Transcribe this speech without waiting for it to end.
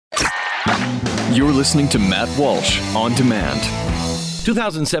You're listening to Matt Walsh On Demand.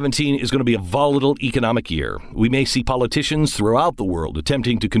 2017 is going to be a volatile economic year. We may see politicians throughout the world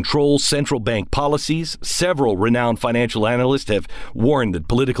attempting to control central bank policies. Several renowned financial analysts have warned that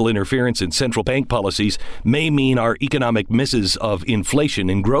political interference in central bank policies may mean our economic misses of inflation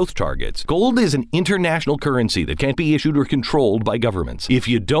and growth targets. Gold is an international currency that can't be issued or controlled by governments. If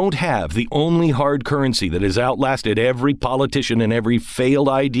you don't have the only hard currency that has outlasted every politician and every failed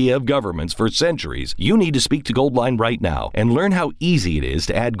idea of governments for centuries, you need to speak to Goldline right now and learn how easy it is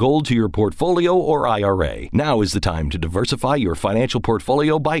to add gold to your portfolio or IRA. Now is the time to diversify your financial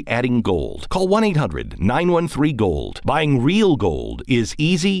portfolio by adding gold. Call 1-800-913-GOLD. Buying real gold is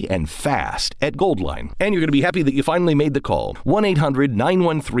easy and fast at Goldline. And you're going to be happy that you finally made the call.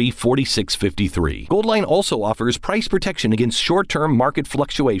 1-800-913-4653. Goldline also offers price protection against short-term market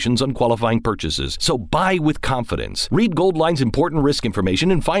fluctuations on qualifying purchases. So buy with confidence. Read Goldline's important risk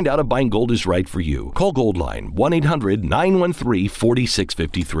information and find out if buying gold is right for you. Call Goldline 1-800-913-4653. Well,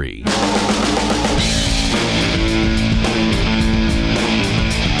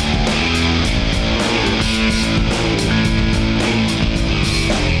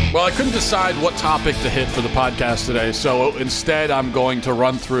 I couldn't decide what topic to hit for the podcast today, so instead I'm going to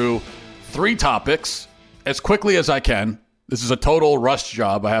run through 3 topics as quickly as I can. This is a total rush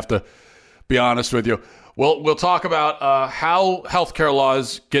job, I have to be honest with you. We'll talk about how healthcare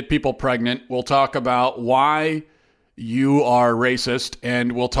laws get people pregnant. We'll talk about why you are racist,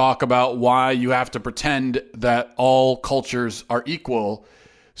 and we'll talk about why you have to pretend that all cultures are equal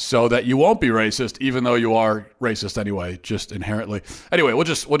so that you won't be racist, even though you are racist anyway, just inherently. Anyway, we'll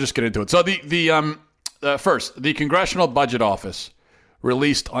just get into it. So first, the Congressional Budget Office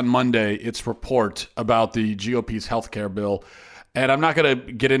released on Monday its report about the GOP's healthcare bill, and I'm not going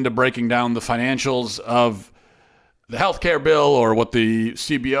to get into breaking down the financials of the healthcare bill or what the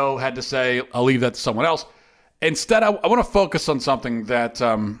CBO had to say. I'll leave that to someone else. Instead, I want to focus on something that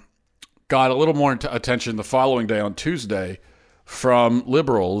got a little more attention the following day on Tuesday from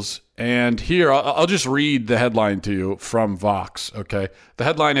liberals. And here, I'll just read the headline to you from Vox, okay? The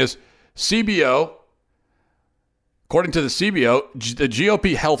headline is, CBO, according to the CBO, the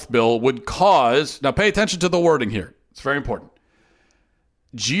GOP health bill would cause, now pay attention to the wording here. It's very important.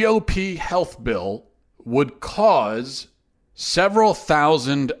 GOP health bill would cause several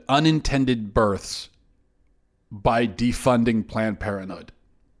thousand unintended births by defunding Planned Parenthood.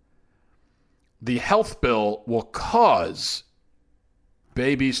 The health bill will cause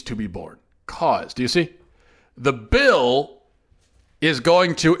babies to be born. Cause. Do you see? The bill is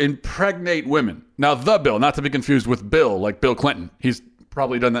going to impregnate women. Now, the bill, not to be confused with Bill, like Bill Clinton. He's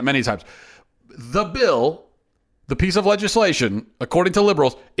probably done that many times. The bill, the piece of legislation, according to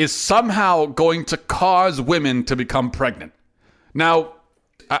liberals, is somehow going to cause women to become pregnant. Now,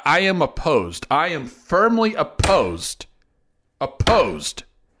 I am opposed. I am firmly opposed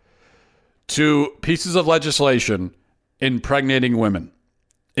to pieces of legislation impregnating women.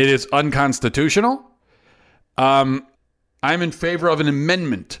 It is unconstitutional. I'm in favor of an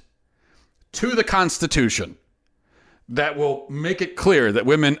amendment to the Constitution that will make it clear that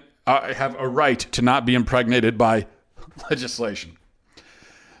women have a right to not be impregnated by legislation.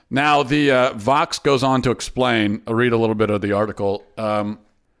 Now, the Vox goes on to explain, I'll read a little bit of the article.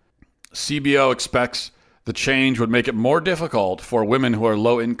 CBO expects the change would make it more difficult for women who are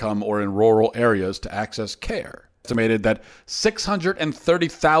low income or in rural areas to access care. Estimated that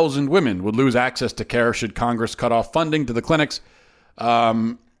 630,000 women would lose access to care should Congress cut off funding to the clinics.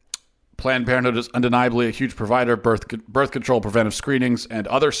 Planned Parenthood is undeniably a huge provider of birth control, preventive screenings, and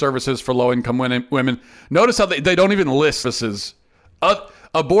other services for low-income women. Notice how they don't even list services.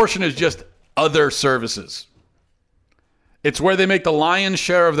 Abortion is just other services. It's where they make the lion's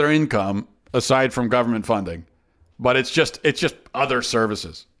share of their income, aside from government funding. But it's just other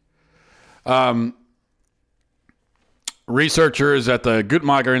services. Researchers at the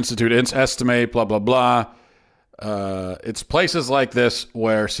Guttmacher Institute estimate, blah, blah, blah. It's places like this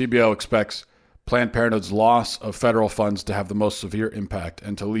where CBO expects Planned Parenthood's loss of federal funds to have the most severe impact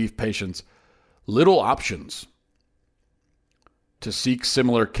and to leave patients little options to seek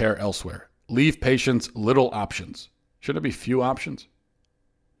similar care elsewhere. Leave patients little options. Should it be few options?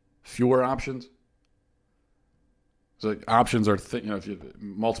 Fewer options? So options are, if you have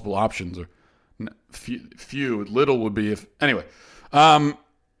multiple options, or few, little would be if. Anyway,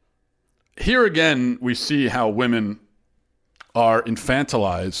 here again, we see how women are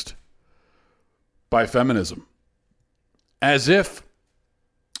infantilized by feminism. As if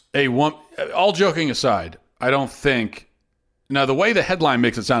a woman, all joking aside, I don't think. Now, the way the headline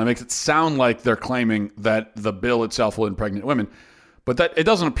makes it sound like they're claiming that the bill itself will impregnate women. But that it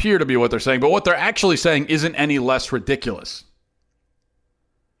doesn't appear to be what they're saying. But what they're actually saying isn't any less ridiculous.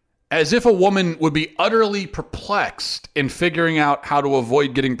 As if a woman would be utterly perplexed in figuring out how to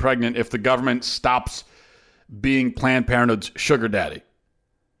avoid getting pregnant if the government stops being Planned Parenthood's sugar daddy.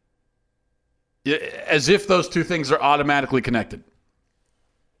 As if those two things are automatically connected.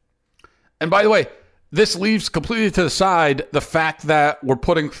 And by the way, this leaves completely to the side the fact that we're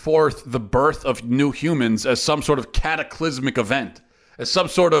putting forth the birth of new humans as some sort of cataclysmic event, as some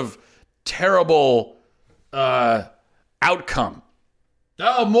sort of terrible outcome.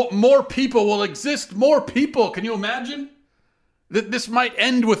 Oh, more people will exist. More people. Can you imagine? This might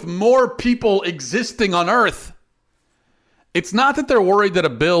end with more people existing on Earth. It's not that they're worried that a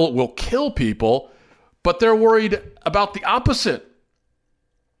bill will kill people, but they're worried about the opposite.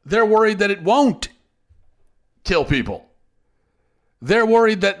 They're worried that it won't kill people. They're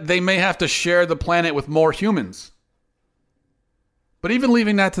worried that they may have to share the planet with more humans. But even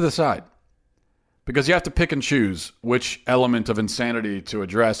leaving that to the side, because you have to pick and choose which element of insanity to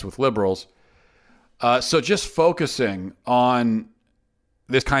address with liberals. So just focusing on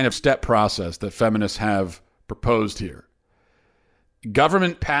this kind of step process that feminists have proposed here.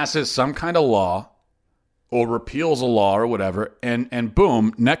 Government passes some kind of law or repeals a law or whatever, and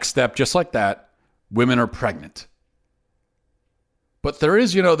boom, next step, just like that, women are pregnant. But there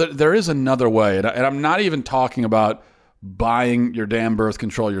is, there is another way, and I'm not even talking about buying your damn birth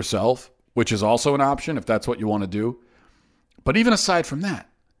control yourself, which is also an option if that's what you want to do. But even aside from that,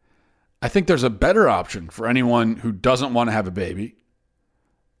 I think there's a better option for anyone who doesn't want to have a baby.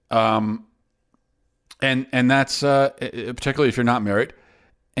 And that's particularly if you're not married.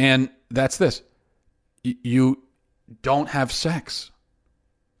 And that's this. You don't have sex.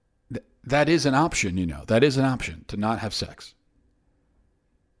 That is an option, That is an option to not have sex.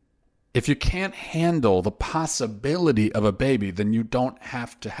 If you can't handle the possibility of a baby, then you don't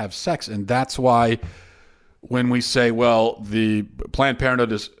have to have sex. And that's why when we say, well, the Planned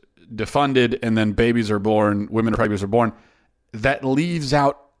Parenthood is defunded and then babies are born, women or babies are born, that leaves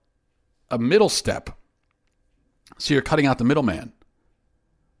out a middle step. So you're cutting out the middleman.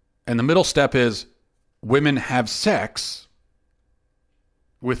 And the middle step is women have sex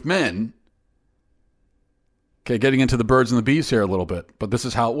with men. Okay, getting into the birds and the bees here a little bit, but this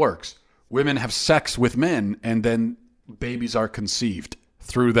is how it works. Women have sex with men, and then babies are conceived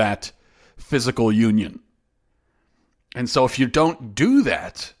through that physical union. And so if you don't do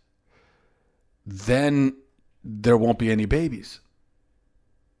that, then there won't be any babies.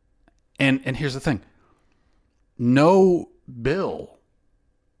 And here's the thing. No bill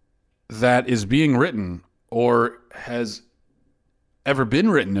that is being written or has ever been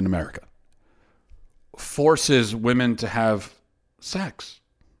written in America forces women to have sex,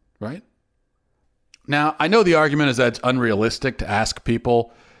 right? Now, I know the argument is that it's unrealistic to ask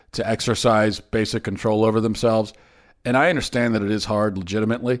people to exercise basic control over themselves. And I understand that it is hard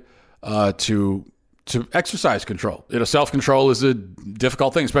legitimately to exercise control. Self-control is a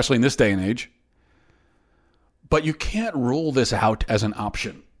difficult thing, especially in this day and age. But you can't rule this out as an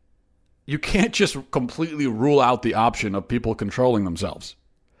option. You can't just completely rule out the option of people controlling themselves.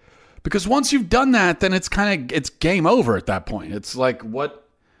 Because once you've done that, then it's game over at that point. It's like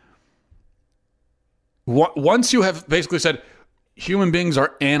once you have basically said human beings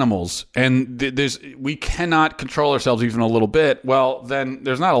are animals and we cannot control ourselves even a little bit, well, then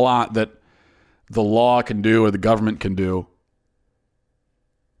there's not a lot that the law can do or the government can do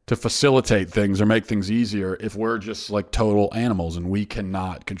to facilitate things or make things easier if we're just like total animals and we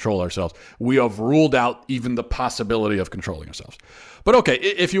cannot control ourselves. We have ruled out even the possibility of controlling ourselves. But okay,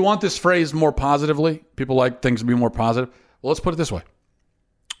 if you want this phrased more positively, people like things to be more positive, well, let's put it this way.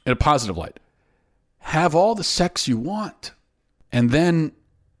 In a positive light. Have all the sex you want, and then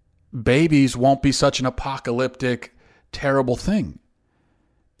babies won't be such an apocalyptic, terrible thing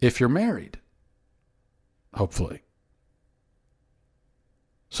if you're married, hopefully.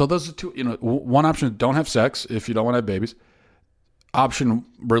 So those are two, one option, don't have sex if you don't want to have babies. Option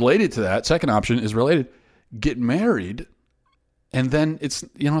related to that, second option is related, get married, and then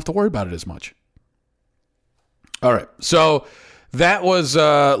you don't have to worry about it as much. All right, so that was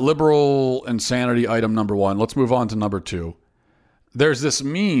liberal insanity item number one. Let's move on to number two. There's this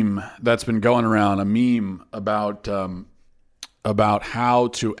meme that's been going around, a meme about how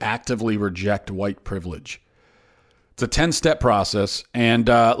to actively reject white privilege. It's a 10-step process, and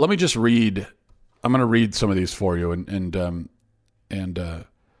let me just read. I'm going to read some of these for you, and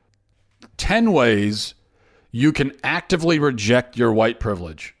 10 ways you can actively reject your white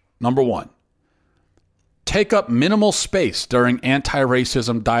privilege. Number one. Take up minimal space during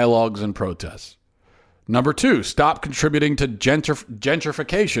anti-racism dialogues and protests. Number 2, stop contributing to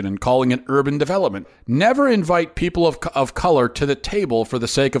gentrification and calling it urban development. Never invite people of color to the table for the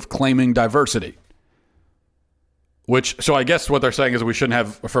sake of claiming diversity. So I guess what they're saying is we shouldn't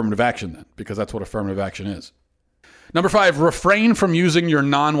have affirmative action then, because that's what affirmative action is. Number 5, refrain from using your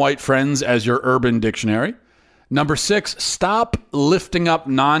non-white friends as your urban dictionary. Number 6, stop lifting up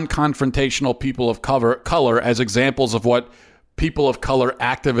non-confrontational people of color as examples of what people of color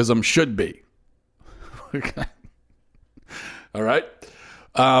activism should be. Okay. All right.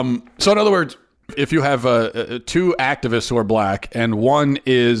 So in other words, if you have two activists who are black and one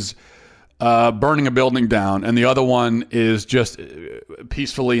is burning a building down and the other one is just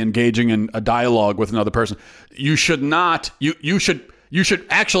peacefully engaging in a dialogue with another person, you should not, you should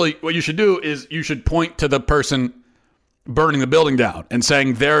actually, what you should do is you should point to the person burning the building down and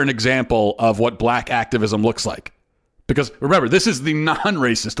saying they're an example of what black activism looks like. Because remember, this is the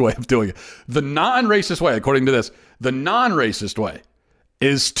non-racist way of doing it. The non-racist way, according to this, the non-racist way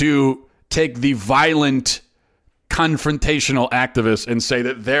is to take the violent, confrontational activists and say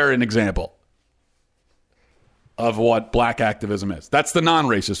that they're an example of what black activism is. That's the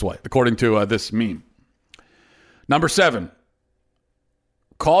non-racist way, according to this meme. Number 7,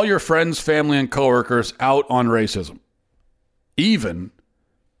 call your friends, family, and coworkers out on racism, even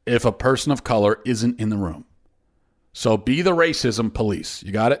if a person of color isn't in the room. So be the racism police.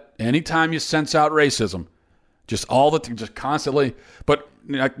 You got it? Anytime you sense out racism, just constantly. But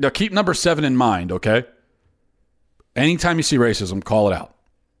now keep number 7 in mind, okay? Anytime you see racism, call it out.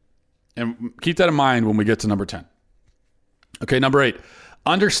 And keep that in mind when we get to number 10. Okay, number 8.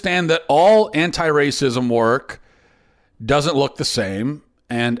 Understand that all anti-racism work doesn't look the same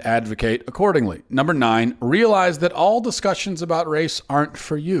and advocate accordingly. Number 9. Realize that all discussions about race aren't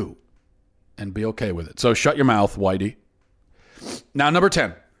for you. And be okay with it. So shut your mouth, Whitey. Now, number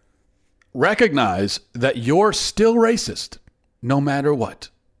 10, recognize that you're still racist, no matter what.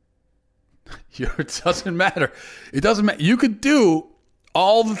 It doesn't matter. It doesn't matter. You could do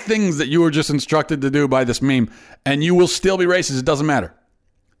all the things that you were just instructed to do by this meme, and you will still be racist. It doesn't matter.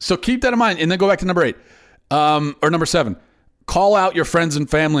 So keep that in mind, and then go back to number 8, or number 7. Call out your friends and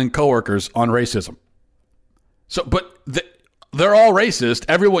family and coworkers on racism. So, but they're all racist.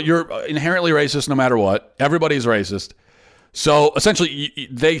 You're inherently racist no matter what. Everybody's racist. So essentially,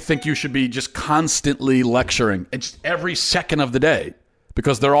 they think you should be just constantly lecturing just every second of the day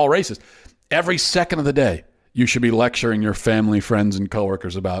because they're all racist. Every second of the day, you should be lecturing your family, friends, and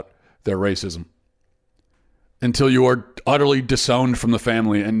coworkers about their racism until you are utterly disowned from the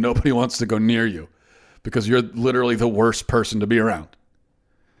family and nobody wants to go near you because you're literally the worst person to be around.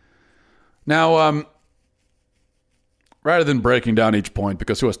 Now, rather than breaking down each point,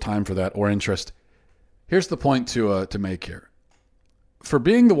 because who has time for that or interest, here's the point to make here. For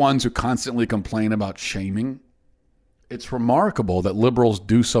being the ones who constantly complain about shaming, it's remarkable that liberals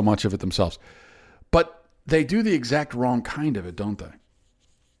do so much of it themselves. But they do the exact wrong kind of it, don't they?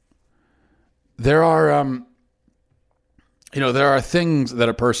 There are things that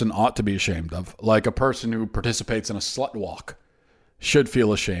a person ought to be ashamed of, like a person who participates in a slut walk should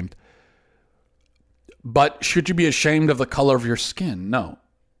feel ashamed. But should you be ashamed of the color of your skin? No.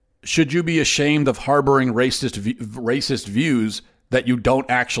 Should you be ashamed of harboring racist views that you don't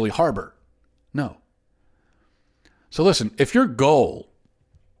actually harbor? No. So listen, if your goal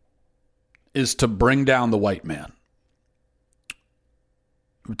is to bring down the white man,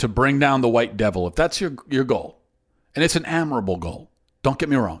 to bring down the white devil, if that's your goal, and it's an admirable goal, don't get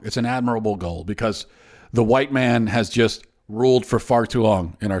me wrong, it's an admirable goal because the white man has just ruled for far too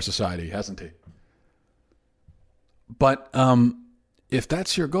long in our society, hasn't he? But if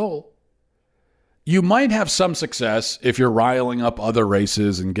that's your goal, you might have some success if you're riling up other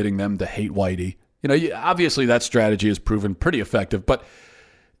races and getting them to hate whitey. Obviously that strategy has proven pretty effective. But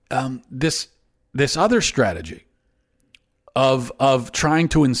this other strategy of trying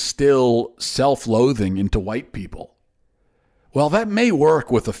to instill self-loathing into white people, well, that may work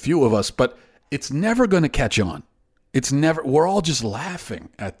with a few of us, but it's never going to catch on. We're all just laughing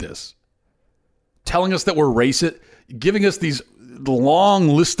at this, telling us that we're racist, giving us the long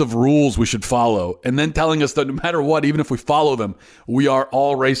list of rules we should follow, and then telling us that no matter what, even if we follow them, we are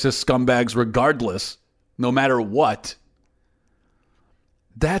all racist scumbags regardless, no matter what.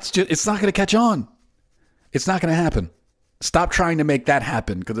 It's not going to catch on. It's not going to happen. Stop trying to make that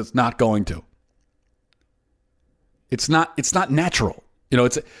happen because it's not going to. It's not natural.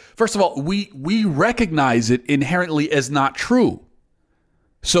 First of all, we recognize it inherently as not true.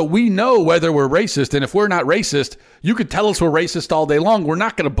 So we know whether we're racist, and if we're not racist, you could tell us we're racist all day long. We're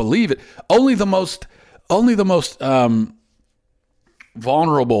not going to believe it. Only the most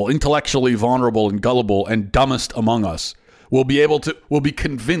vulnerable, intellectually vulnerable and gullible and dumbest among us will be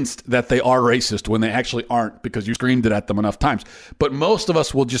convinced that they are racist when they actually aren't, because you screamed it at them enough times. But most of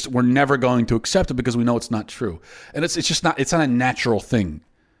us we're never going to accept it because we know it's not true. And it's not a natural thing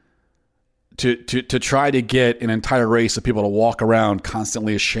to try to get an entire race of people to walk around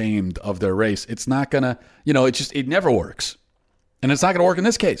constantly ashamed of their race. It's not gonna, it never works. And it's not gonna work in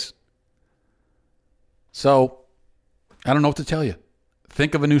this case. So I don't know what to tell you.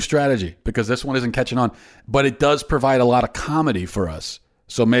 Think of a new strategy, because this one isn't catching on, but it does provide a lot of comedy for us.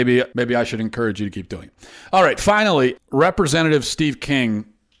 So maybe I should encourage you to keep doing it. All right, finally, Representative Steve King,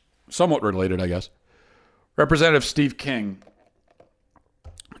 somewhat related, I guess. Representative Steve King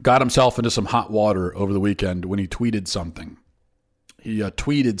got himself into some hot water over the weekend when he tweeted something. He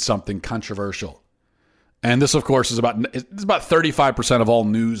tweeted something controversial. And this, of course, is about 35% of all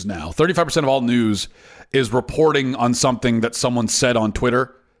news now. 35% of all news is reporting on something that someone said on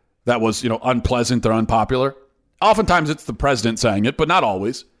Twitter that was, unpleasant or unpopular. Oftentimes it's the president saying it, but not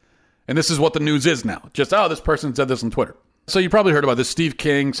always. And this is what the news is now. Just, this person said this on Twitter. So you probably heard about this. Steve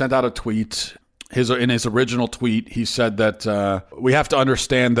King sent out a tweet. In his original tweet, he said that we have to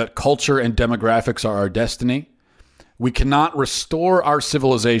understand that culture and demographics are our destiny. We cannot restore our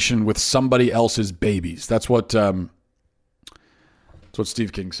civilization with somebody else's babies. That's what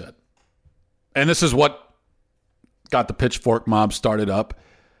Steve King said. And this is what got the pitchfork mob started up.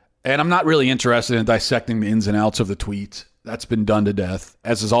 And I'm not really interested in dissecting the ins and outs of the tweet. That's been done to death,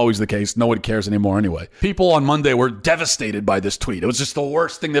 as is always the case. No one cares anymore anyway. People on Monday were devastated by this tweet. It was just the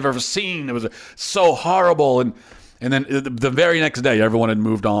worst thing they've ever seen. It was so horrible. And then the very next day, everyone had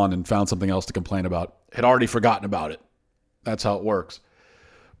moved on and found something else to complain about. Had already forgotten about it. That's how it works.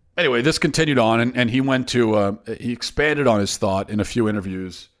 Anyway, this continued on, and he went to, he expanded on his thought in a few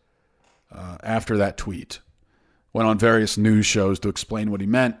interviews after that tweet. Went on various news shows to explain what he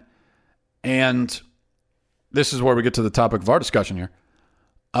meant. And this is where we get to the topic of our discussion here.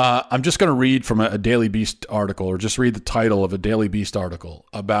 I'm just going to read from a Daily Beast article, or just read the title of a Daily Beast article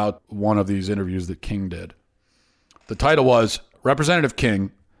about one of these interviews that King did. The title was, Representative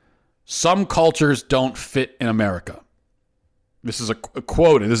King, Some Cultures Don't Fit in America. This is a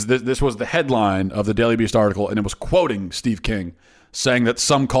quote. This was the headline of the Daily Beast article, and it was quoting Steve King, saying that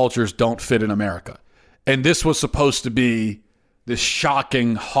some cultures don't fit in America. And this was supposed to be this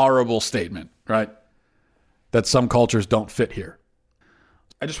shocking, horrible statement, right? That some cultures don't fit here.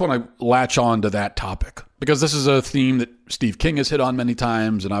 I just want to latch on to that topic, because this is a theme that Steve King has hit on many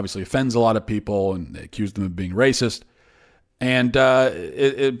times and obviously offends a lot of people, and they accuse them of being racist. And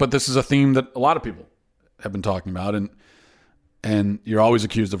but this is a theme that a lot of people have been talking about, and you're always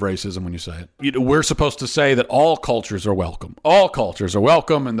accused of racism when you say it. We're supposed to say that all cultures are welcome. All cultures are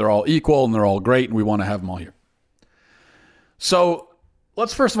welcome, and they're all equal, and they're all great, and we want to have them all here. So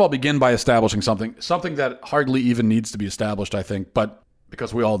let's first of all begin by establishing something that hardly even needs to be established, I think, but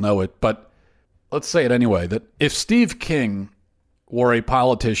because we all know it. But let's say it anyway, that if Steve King were a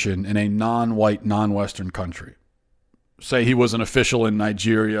politician in a non-white, non-Western country, say he was an official in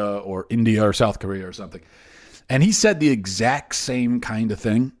Nigeria or India or South Korea or something, and he said the exact same kind of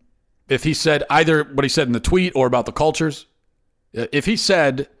thing, if he said either what he said in the tweet or about the cultures, if he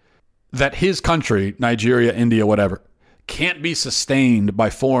said that his country, Nigeria, India, whatever, can't be sustained by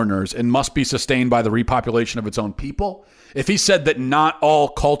foreigners and must be sustained by the repopulation of its own people, if he said that not all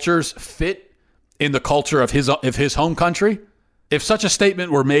cultures fit in the culture of his home country, if such a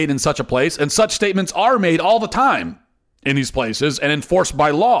statement were made in such a place, and such statements are made all the time in these places and enforced by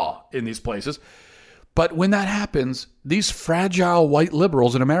law in these places, but when that happens, these fragile white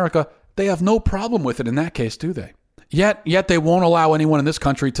liberals in America, they have no problem with it in that case, do they? Yet they won't allow anyone in this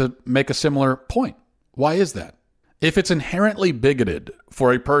country to make a similar point. Why is that? If it's inherently bigoted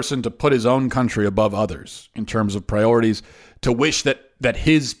for a person to put his own country above others in terms of priorities, to wish that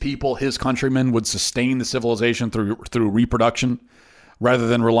his people, his countrymen, would sustain the civilization through reproduction rather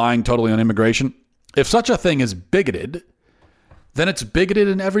than relying totally on immigration, if such a thing is bigoted, then it's bigoted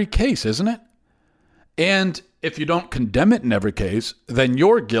in every case, isn't it? And if you don't condemn it in every case, then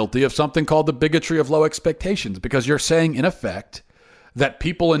you're guilty of something called the bigotry of low expectations, because you're saying, in effect, that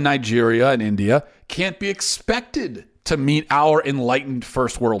people in Nigeria and India can't be expected to meet our enlightened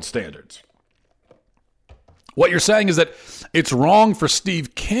first world standards. What you're saying is that it's wrong for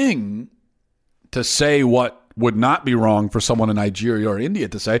Steve King to say what would not be wrong for someone in Nigeria or India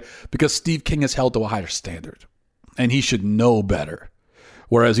to say, because Steve King is held to a higher standard and he should know better.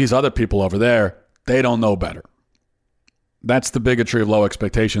 Whereas these other people over there, they don't know better. That's the bigotry of low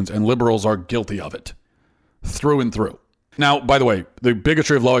expectations, and liberals are guilty of it through and through. Now, by the way, the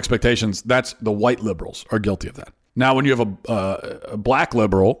bigotry of low expectations, that's the white liberals are guilty of that. Now, when you have a black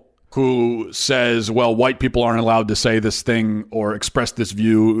liberal who says, well, white people aren't allowed to say this thing or express this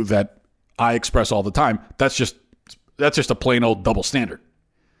view that I express all the time, that's just a plain old double standard.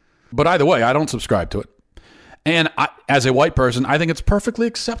 But either way, I don't subscribe to it. And as a white person, I think it's perfectly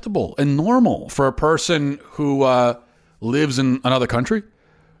acceptable and normal for a person who lives in another country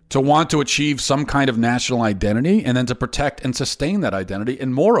to want to achieve some kind of national identity and then to protect and sustain that identity.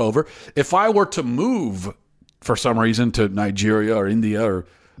 And moreover, if I were to move for some reason to Nigeria or India or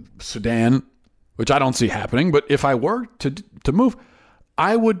Sudan, which I don't see happening, but if I were to move,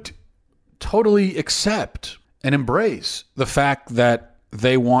 I would totally accept and embrace the fact that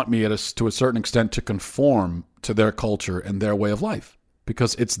they want me to a certain extent to conform to their culture and their way of life,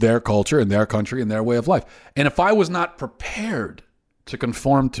 because it's their culture and their country and their way of life. And if I was not prepared to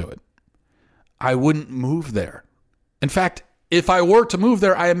conform to it, I wouldn't move there. In fact, if I were to move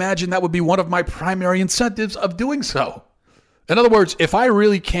there, I imagine that would be one of my primary incentives of doing so. In other words, if I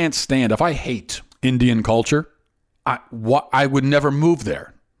really can't stand, if I hate Indian culture, I would never move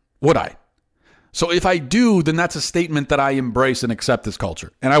there, would I? So if I do, then that's a statement that I embrace and accept this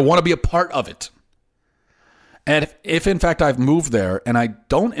culture, and I want to be a part of it. And if in fact I've moved there and I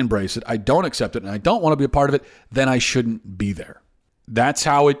don't embrace it, I don't accept it, and I don't want to be a part of it, then I shouldn't be there. That's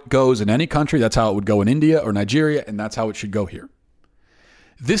how it goes in any country. That's how it would go in India or Nigeria, and that's how it should go here.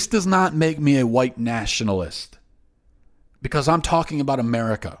 This does not make me a white nationalist, because I'm talking about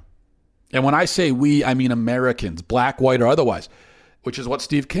America. And when I say we, I mean Americans, black, white, or otherwise, which is what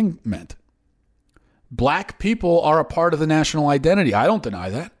Steve King meant. Black people are a part of the national identity. I don't deny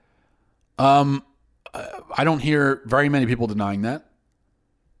that. I don't hear very many people denying that.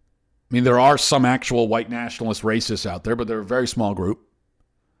 I mean, there are some actual white nationalist racists out there, but they're a very small group.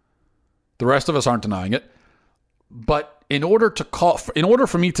 The rest of us aren't denying it. But in order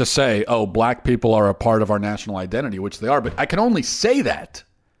for me to say, oh, black people are a part of our national identity, which they are, but I can only say that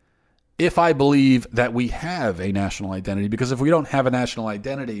if I believe that we have a national identity, because if we don't have a national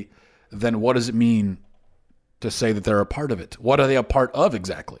identity, then what does it mean to say that they're a part of it? What are they a part of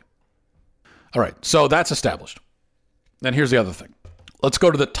exactly? All right, so that's established. Then here's the other thing. Let's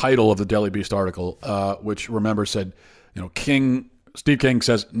go to the title of the Daily Beast article, which, remember, said, Steve King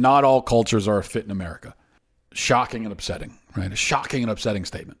says, not all cultures are a fit in America. Shocking and upsetting, right? A shocking and upsetting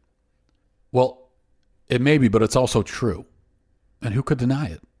statement. Well, it may be, but it's also true. And who could deny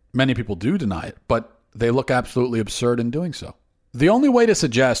it? Many people do deny it, but they look absolutely absurd in doing so. The only way to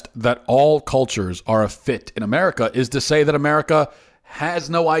suggest that all cultures are a fit in America is to say that America has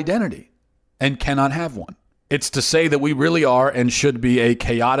no identity and cannot have one. It's to say that we really are and should be a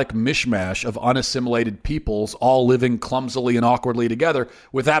chaotic mishmash of unassimilated peoples all living clumsily and awkwardly together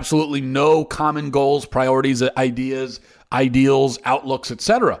with absolutely no common goals, priorities, ideas, ideals, outlooks,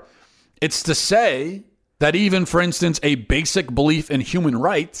 etc. It's to say that even, for instance, a basic belief in human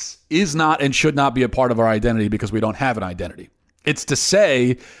rights is not and should not be a part of our identity because we don't have an identity. It's to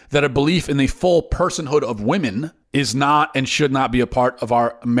say that a belief in the full personhood of women is not and should not be a part of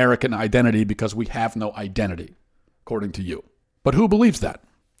our American identity because we have no identity, according to you. But who believes that?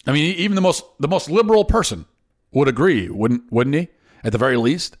 I mean, even the most liberal person would agree, wouldn't he? At the very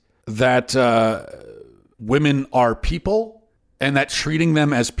least, that women are people and that treating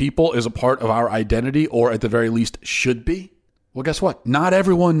them as people is a part of our identity, or at the very least should be. Well, guess what? Not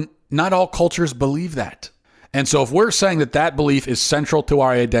all cultures believe that. And so if we're saying that belief is central to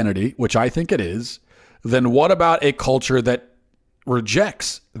our identity, which I think it is, then what about a culture that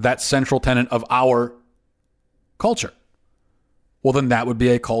rejects that central tenet of our culture? Well, then that would be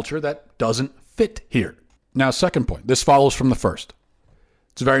a culture that doesn't fit here. Now, second point, this follows from the first.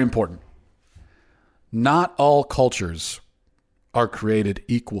 It's very important. Not all cultures are created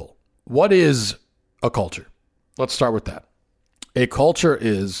equal. What is a culture? Let's start with that. A culture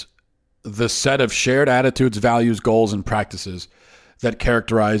is the set of shared attitudes, values, goals, and practices that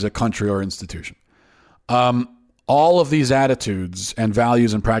characterize a country or institution. All of these attitudes and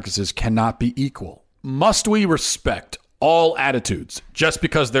values and practices cannot be equal. Must we respect all attitudes just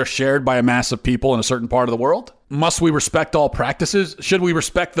because they're shared by a mass of people in a certain part of the world? Must we respect all practices? Should we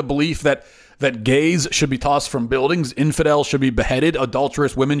respect the belief that gays should be tossed from buildings, infidels should be beheaded,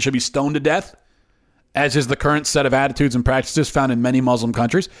 adulterous women should be stoned to death, as is the current set of attitudes and practices found in many Muslim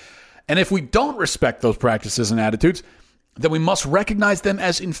countries? And if we don't respect those practices and attitudes, then we must recognize them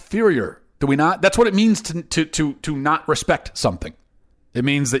as inferior. Do we not? That's what it means to not respect something. It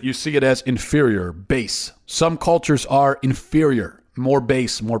means that you see it as inferior, base. Some cultures are inferior, more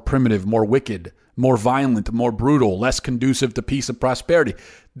base, more primitive, more wicked, more violent, more brutal, less conducive to peace and prosperity.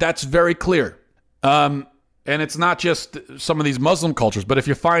 That's very clear. And it's not just some of these Muslim cultures, but if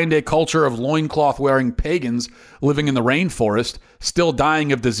you find a culture of loincloth-wearing pagans living in the rainforest, still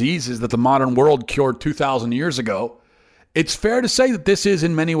dying of diseases that the modern world cured 2,000 years ago, it's fair to say that this is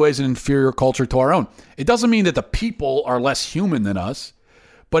in many ways an inferior culture to our own. It doesn't mean that the people are less human than us,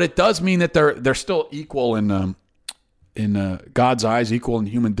 but it does mean that they're still equal in God's eyes, equal in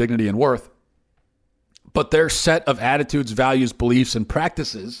human dignity and worth. But their set of attitudes, values, beliefs, and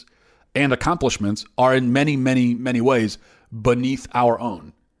practices and accomplishments are in many, many, many ways beneath our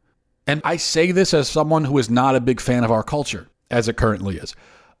own. And I say this as someone who is not a big fan of our culture as it currently is.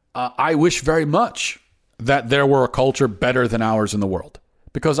 I wish very much that there were a culture better than ours in the world,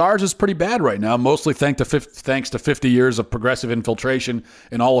 because ours is pretty bad right now, mostly thanks to 50 years of progressive infiltration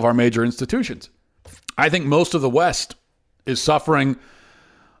in all of our major institutions. I think most of the West is suffering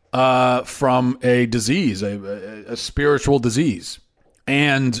from a disease, a spiritual disease.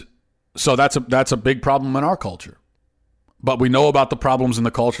 And so that's a big problem in our culture. But we know about the problems in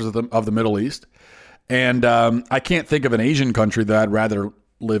the cultures of the Middle East. And I can't think of an Asian country that I'd rather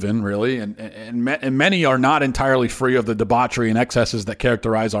live in, really. And many are not entirely free of the debauchery and excesses that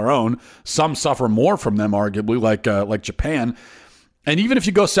characterize our own. Some suffer more from them, arguably, like Japan. And even if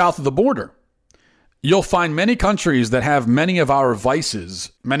you go south of the border, you'll find many countries that have many of our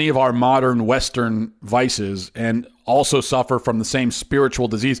vices, many of our modern Western vices, and also suffer from the same spiritual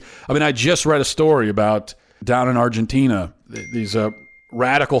disease. I mean, I just read a story about down in Argentina, these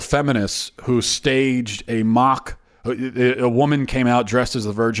radical feminists who staged a woman came out dressed as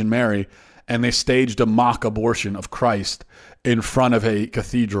the Virgin Mary, and they staged a mock abortion of Christ in front of a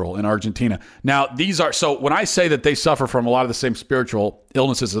cathedral in Argentina. Now, so when I say that they suffer from a lot of the same spiritual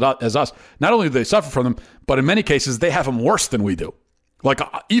illnesses as us, not only do they suffer from them, but in many cases, they have them worse than we do. Like,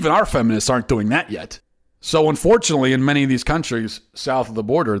 even our feminists aren't doing that yet. So unfortunately, in many of these countries south of the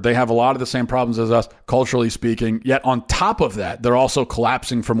border, they have a lot of the same problems as us, culturally speaking. Yet on top of that, they're also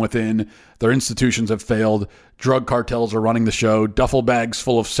collapsing from within. Their institutions have failed. Drug cartels are running the show. Duffel bags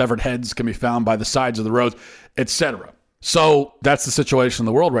full of severed heads can be found by the sides of the roads, etc. So that's the situation in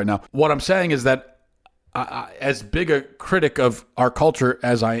the world right now. What I'm saying is that as big a critic of our culture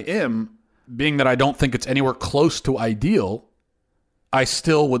as I am, being that I don't think it's anywhere close to ideal, I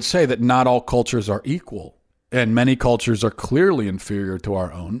still would say that not all cultures are equal, and many cultures are clearly inferior to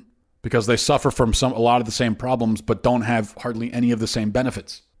our own because they suffer from a lot of the same problems but don't have hardly any of the same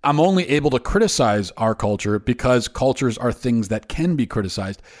benefits. I'm only able to criticize our culture because cultures are things that can be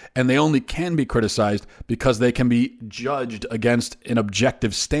criticized, and they only can be criticized because they can be judged against an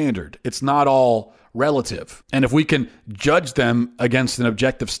objective standard. It's not all relative. And if we can judge them against an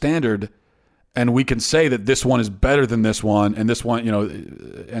objective standard, and we can say that this one is better than this one, and this one,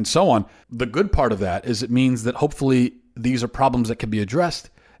 and so on. The good part of that is it means that hopefully these are problems that can be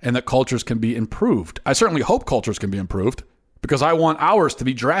addressed and that cultures can be improved. I certainly hope cultures can be improved because I want ours to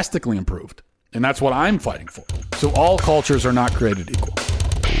be drastically improved. And that's what I'm fighting for. So all cultures are not created equal.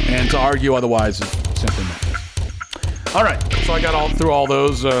 And to argue otherwise is simply not. All right. So I got through all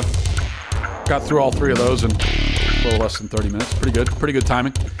those. Got through all three of those in a little less than 30 minutes. Pretty good. Pretty good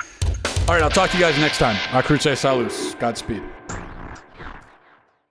timing. All right, I'll talk to you guys next time. A cruce salus. Godspeed.